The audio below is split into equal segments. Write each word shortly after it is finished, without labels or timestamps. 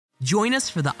Join us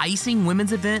for the Icing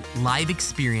Women's Event live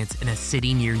experience in a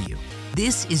city near you.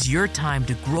 This is your time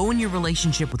to grow in your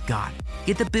relationship with God.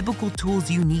 Get the biblical tools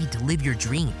you need to live your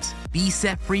dreams. Be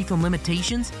set free from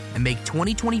limitations and make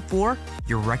 2024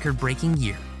 your record-breaking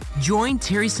year. Join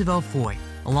Terry Savelle Foy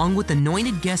along with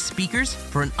anointed guest speakers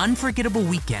for an unforgettable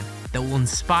weekend that will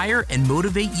inspire and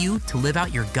motivate you to live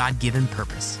out your God-given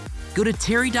purpose. Go to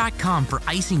terry.com for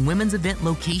Icing Women's Event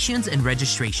locations and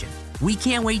registration. We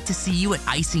can't wait to see you at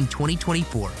Icing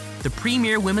 2024, the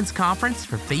premier women's conference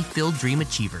for faith-filled dream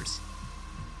achievers.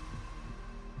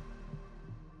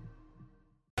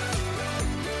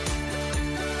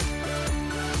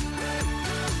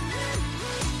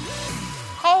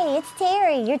 Hey, it's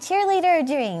Terry, your cheerleader of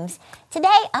dreams. Today,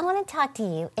 I want to talk to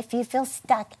you if you feel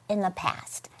stuck in the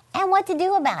past and what to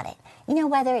do about it. You know,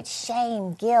 whether it's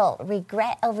shame, guilt,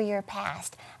 regret over your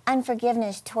past,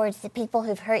 unforgiveness towards the people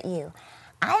who've hurt you.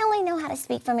 I only know how to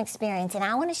speak from experience, and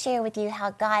I want to share with you how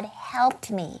God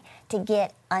helped me to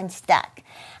get unstuck.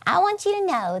 I want you to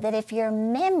know that if your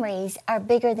memories are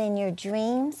bigger than your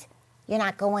dreams, you're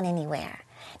not going anywhere.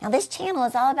 Now, this channel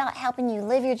is all about helping you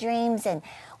live your dreams, and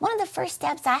one of the first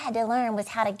steps I had to learn was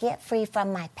how to get free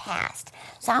from my past.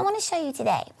 So I want to show you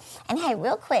today. And hey,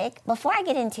 real quick, before I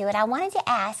get into it, I wanted to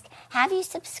ask, have you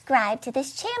subscribed to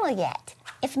this channel yet?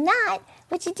 If not,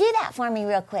 would you do that for me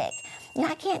real quick? You know,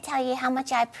 I can't tell you how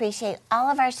much I appreciate all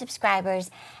of our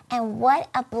subscribers and what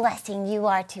a blessing you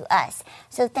are to us.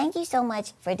 So thank you so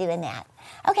much for doing that.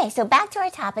 Okay, so back to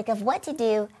our topic of what to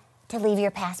do to leave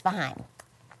your past behind.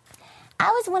 I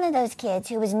was one of those kids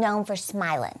who was known for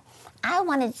smiling. I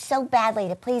wanted so badly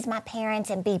to please my parents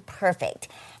and be perfect.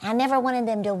 I never wanted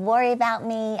them to worry about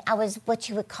me. I was what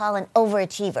you would call an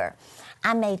overachiever.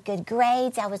 I made good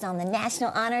grades. I was on the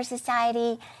National Honor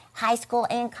Society, high school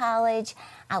and college.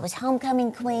 I was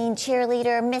homecoming queen,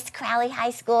 cheerleader, Miss Crowley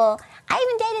High School. I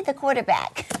even dated the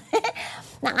quarterback.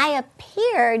 Now, I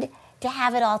appeared to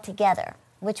have it all together,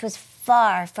 which was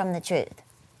far from the truth.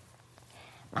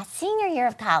 My senior year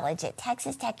of college at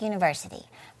Texas Tech University,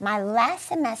 my last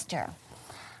semester,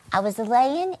 I was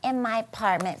laying in my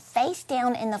apartment face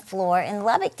down in the floor in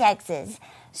Lubbock, Texas,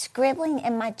 scribbling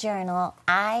in my journal,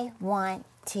 "I want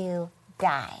to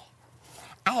die."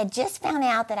 I had just found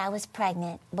out that I was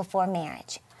pregnant before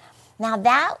marriage. Now,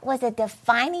 that was a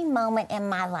defining moment in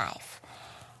my life.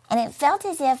 And it felt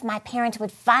as if my parents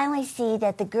would finally see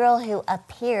that the girl who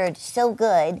appeared so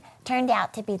good turned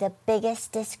out to be the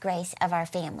biggest disgrace of our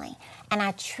family. And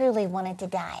I truly wanted to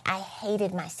die. I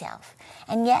hated myself.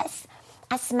 And yes,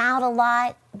 I smiled a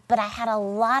lot, but I had a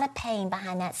lot of pain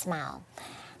behind that smile.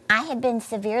 I had been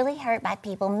severely hurt by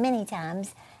people many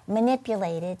times,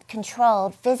 manipulated,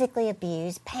 controlled, physically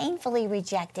abused, painfully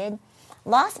rejected,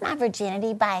 lost my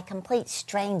virginity by a complete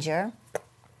stranger,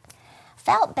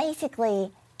 felt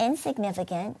basically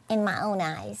insignificant in my own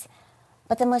eyes.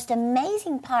 But the most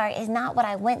amazing part is not what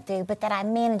I went through, but that I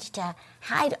managed to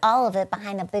hide all of it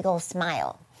behind a big old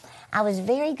smile. I was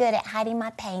very good at hiding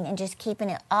my pain and just keeping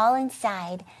it all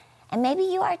inside, and maybe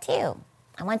you are too.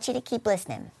 I want you to keep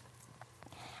listening.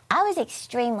 I was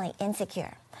extremely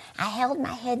insecure. I held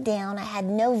my head down. I had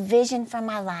no vision for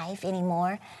my life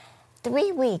anymore.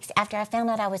 3 weeks after I found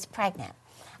out I was pregnant,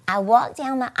 I walked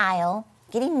down the aisle,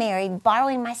 getting married,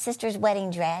 borrowing my sister's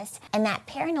wedding dress, and that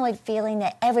paranoid feeling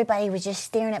that everybody was just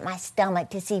staring at my stomach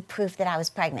to see proof that I was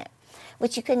pregnant,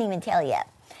 which you couldn't even tell yet.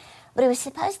 But it was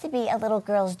supposed to be a little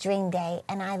girl's dream day,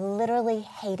 and I literally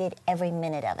hated every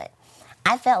minute of it.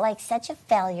 I felt like such a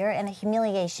failure and a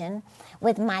humiliation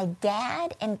with my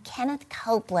dad and Kenneth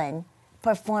Copeland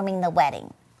performing the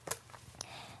wedding.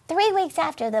 3 weeks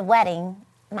after the wedding,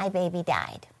 my baby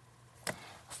died.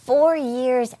 4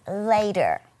 years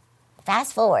later,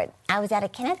 fast forward, I was at a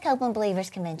Kenneth Copeland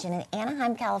Believers Convention in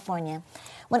Anaheim, California,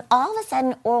 when all of a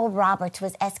sudden Oral Roberts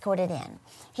was escorted in.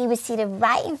 He was seated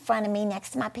right in front of me next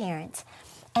to my parents,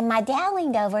 and my dad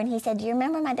leaned over and he said, "Do you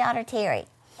remember my daughter Terry?"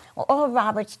 Well, Oral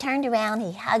Roberts turned around,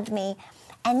 he hugged me,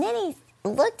 and then he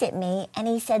looked at me and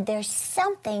he said, "There's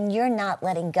something you're not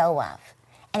letting go of."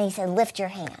 And he said, "Lift your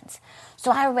hands."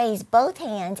 So I raised both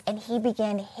hands and he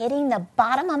began hitting the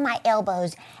bottom of my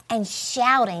elbows and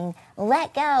shouting,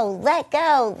 "Let go, let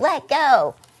go, let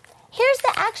go." Here's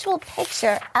the actual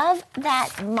picture of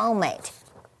that moment.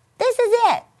 This is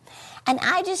it. And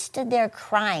I just stood there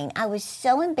crying. I was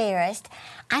so embarrassed.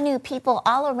 I knew people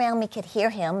all around me could hear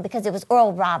him because it was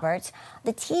Oral Roberts.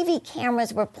 The TV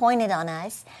cameras were pointed on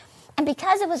us. And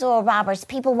because it was Oral Roberts,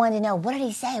 people wanted to know, what did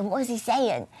he say? What was he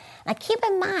saying? Now keep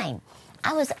in mind,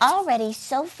 I was already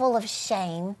so full of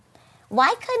shame.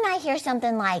 Why couldn't I hear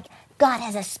something like, "God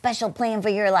has a special plan for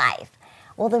your life"?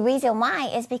 Well, the reason why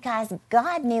is because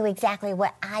God knew exactly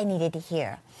what I needed to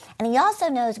hear. And he also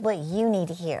knows what you need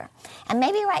to hear. And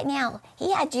maybe right now,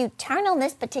 he had you turn on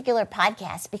this particular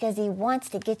podcast because he wants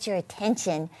to get your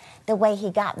attention the way he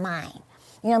got mine.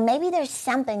 Maybe there's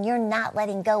something you're not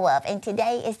letting go of, and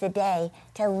today is the day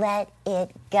to let it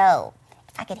go.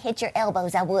 If I could hit your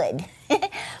elbows, I would.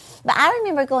 But I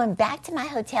remember going back to my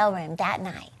hotel room that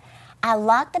night. I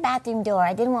locked the bathroom door.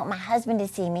 I didn't want my husband to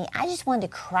see me. I just wanted to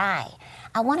cry.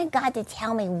 I wanted God to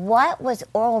tell me, what was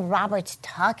Oral Roberts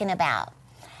talking about?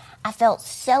 I felt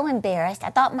so embarrassed.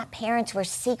 I thought my parents were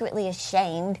secretly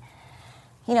ashamed,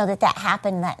 that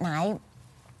happened that night.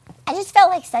 I just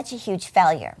felt like such a huge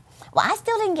failure. Well, I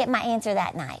still didn't get my answer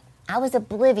that night. I was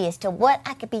oblivious to what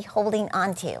I could be holding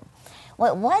on to.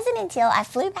 Well, it wasn't until I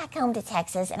flew back home to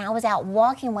Texas and I was out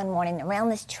walking one morning around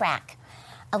this track.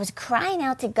 I was crying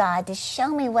out to God to show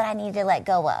me what I needed to let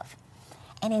go of.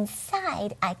 And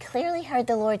inside, I clearly heard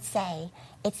the Lord say,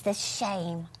 it's the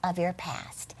shame of your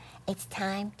past. It's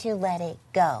time to let it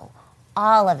go.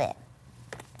 All of it.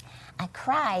 I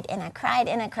cried and I cried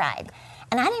and I cried.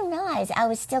 And I didn't realize I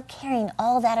was still carrying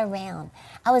all that around.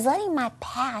 I was letting my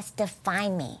past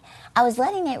define me. I was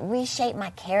letting it reshape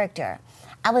my character.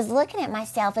 I was looking at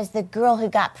myself as the girl who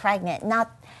got pregnant,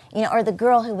 or the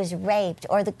girl who was raped,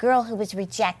 or the girl who was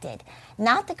rejected,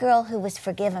 not the girl who was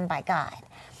forgiven by God.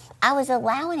 I was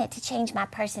allowing it to change my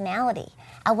personality.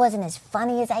 I wasn't as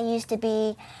funny as I used to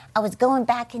be. I was going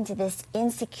back into this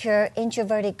insecure,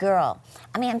 introverted girl.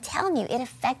 I'm telling you, it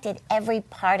affected every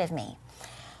part of me.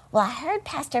 Well, I heard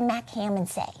Pastor Mac Hammond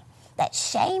say that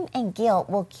shame and guilt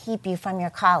will keep you from your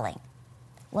calling.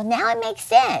 Well, now it makes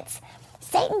sense.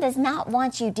 Satan does not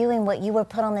want you doing what you were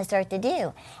put on this earth to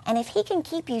do. And if he can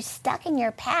keep you stuck in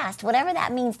your past, whatever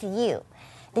that means to you,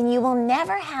 then you will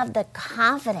never have the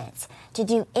confidence to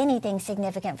do anything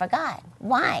significant for God.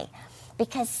 Why?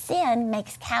 Because sin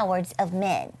makes cowards of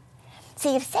men.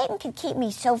 See, if Satan could keep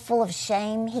me so full of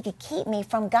shame, he could keep me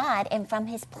from God and from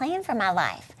his plan for my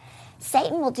life.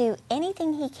 Satan will do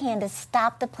anything he can to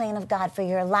stop the plan of God for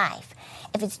your life.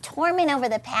 If it's torment over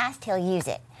the past, he'll use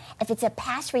it. If it's a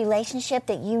past relationship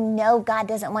that you know God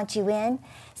doesn't want you in,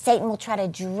 Satan will try to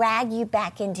drag you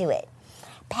back into it.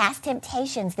 Past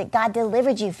temptations that God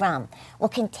delivered you from will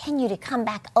continue to come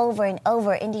back over and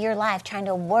over into your life, trying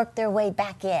to work their way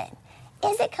back in.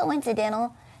 Is it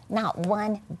coincidental? Not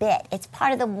one bit. It's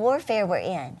part of the warfare we're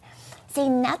in. See,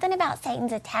 nothing about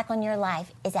Satan's attack on your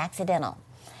life is accidental.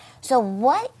 So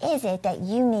what is it that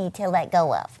you need to let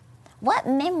go of? What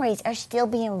memories are still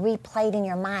being replayed in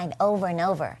your mind over and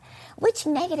over? Which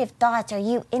negative thoughts are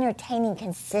you entertaining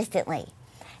consistently?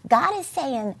 God is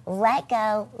saying, let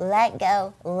go, let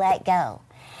go, let go.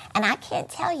 And I can't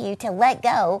tell you to let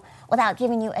go without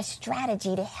giving you a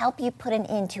strategy to help you put an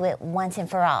end to it once and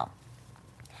for all.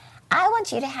 I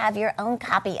want you to have your own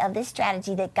copy of this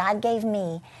strategy that God gave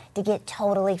me to get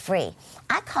totally free.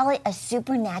 I call it a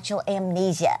supernatural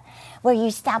amnesia, where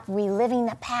you stop reliving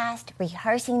the past,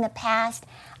 rehearsing the past,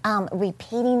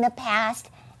 repeating the past,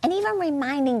 and even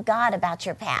reminding God about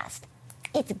your past.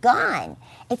 It's gone.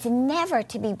 It's never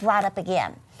to be brought up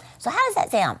again. So how does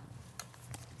that sound?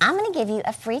 I'm going to give you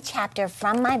a free chapter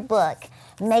from my book,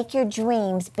 Make Your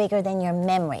Dreams Bigger Than Your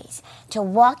Memories, to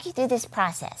walk you through this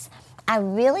process. I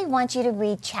really want you to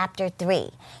read chapter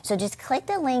 3. So just click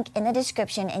the link in the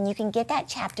description and you can get that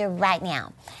chapter right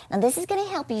now. Now this is going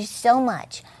to help you so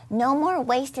much. No more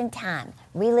wasting time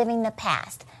reliving the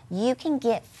past. You can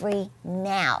get free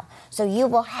now. So you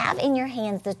will have in your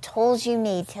hands the tools you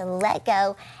need to let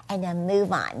go and to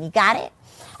move on. You got it?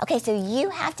 Okay, so you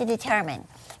have to determine.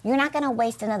 You're not going to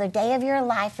waste another day of your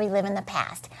life reliving the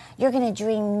past. You're going to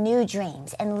dream new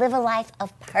dreams and live a life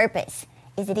of purpose.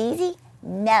 Is it easy?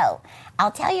 No.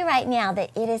 I'll tell you right now that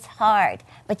it is hard,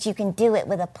 but you can do it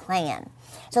with a plan.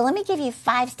 So let me give you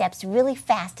 5 steps really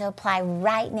fast to apply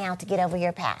right now to get over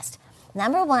your past.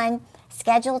 Number 1,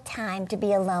 schedule time to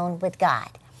be alone with God.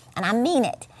 And I mean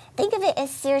it. Think of it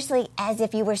as seriously as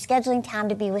if you were scheduling time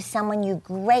to be with someone you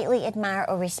greatly admire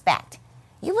or respect.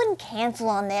 You wouldn't cancel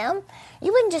on them.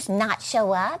 You wouldn't just not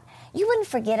show up. You wouldn't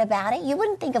forget about it. You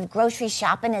wouldn't think of grocery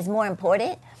shopping as more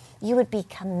important. You would be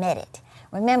committed.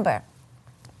 Remember,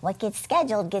 what gets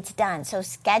scheduled gets done. So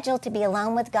schedule to be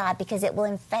alone with God because it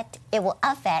will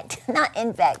affect, not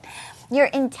infect, your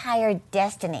entire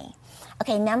destiny.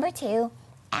 Okay, number 2,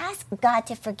 ask God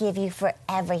to forgive you for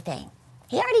everything.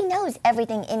 He already knows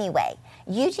everything anyway.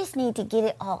 You just need to get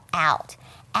it all out.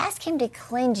 Ask him to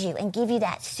cleanse you and give you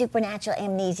that supernatural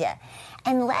amnesia.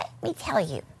 And let me tell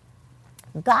you,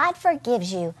 God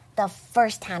forgives you the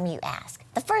first time you ask.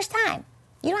 The first time.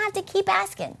 You don't have to keep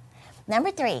asking.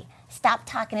 Number 3, stop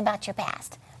talking about your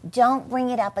past. Don't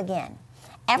bring it up again.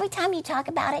 Every time you talk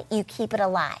about it, you keep it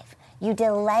alive. You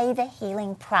delay the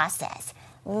healing process.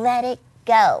 Let it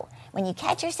go. When you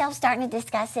catch yourself starting to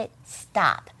discuss it,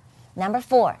 stop. Number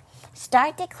 4,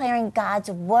 start declaring God's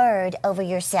word over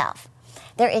yourself.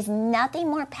 There is nothing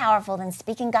more powerful than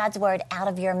speaking God's word out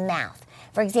of your mouth.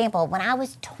 For example, when I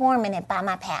was tormented by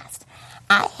my past,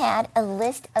 I had a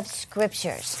list of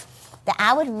scriptures that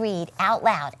I would read out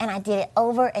loud, and I did it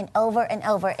over and over and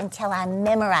over until I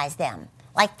memorized them.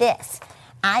 Like this: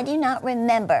 I do not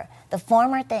remember the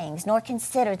former things, nor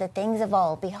consider the things of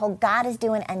old. Behold, God is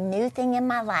doing a new thing in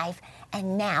my life,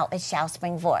 and now it shall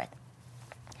spring forth.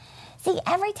 See,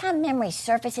 every time memories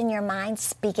surface in your mind,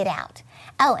 speak it out.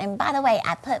 Oh, and by the way,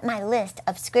 I put my list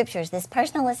of scriptures, this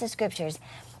personal list of scriptures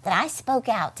that I spoke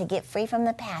out to get free from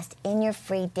the past, in your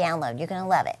free download. You're going to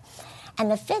love it.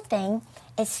 And the 5th thing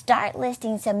is start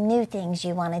listing some new things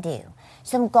you want to do.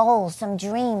 Some goals, some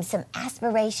dreams, some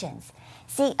aspirations.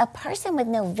 See, a person with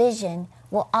no vision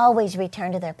will always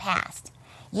return to their past.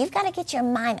 You've got to get your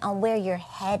mind on where you're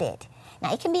headed.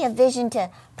 Now, it can be a vision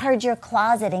to purge your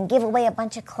closet and give away a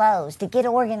bunch of clothes, to get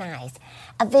organized.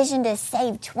 A vision to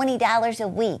save $20 a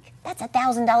week. That's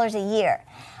 $1,000 a year.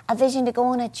 A vision to go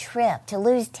on a trip, to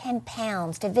lose 10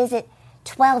 pounds, to visit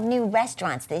 12 new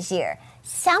restaurants this year.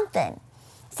 Something.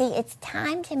 See, it's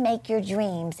time to make your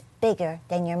dreams bigger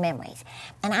than your memories.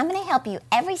 And I'm going to help you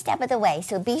every step of the way,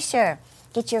 so be sure,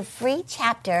 get your free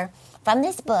chapter from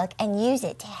this book and use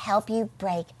it to help you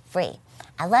break free.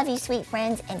 I love you, sweet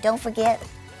friends, and don't forget,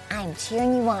 I'm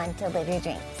cheering you on to live your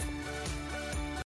dreams.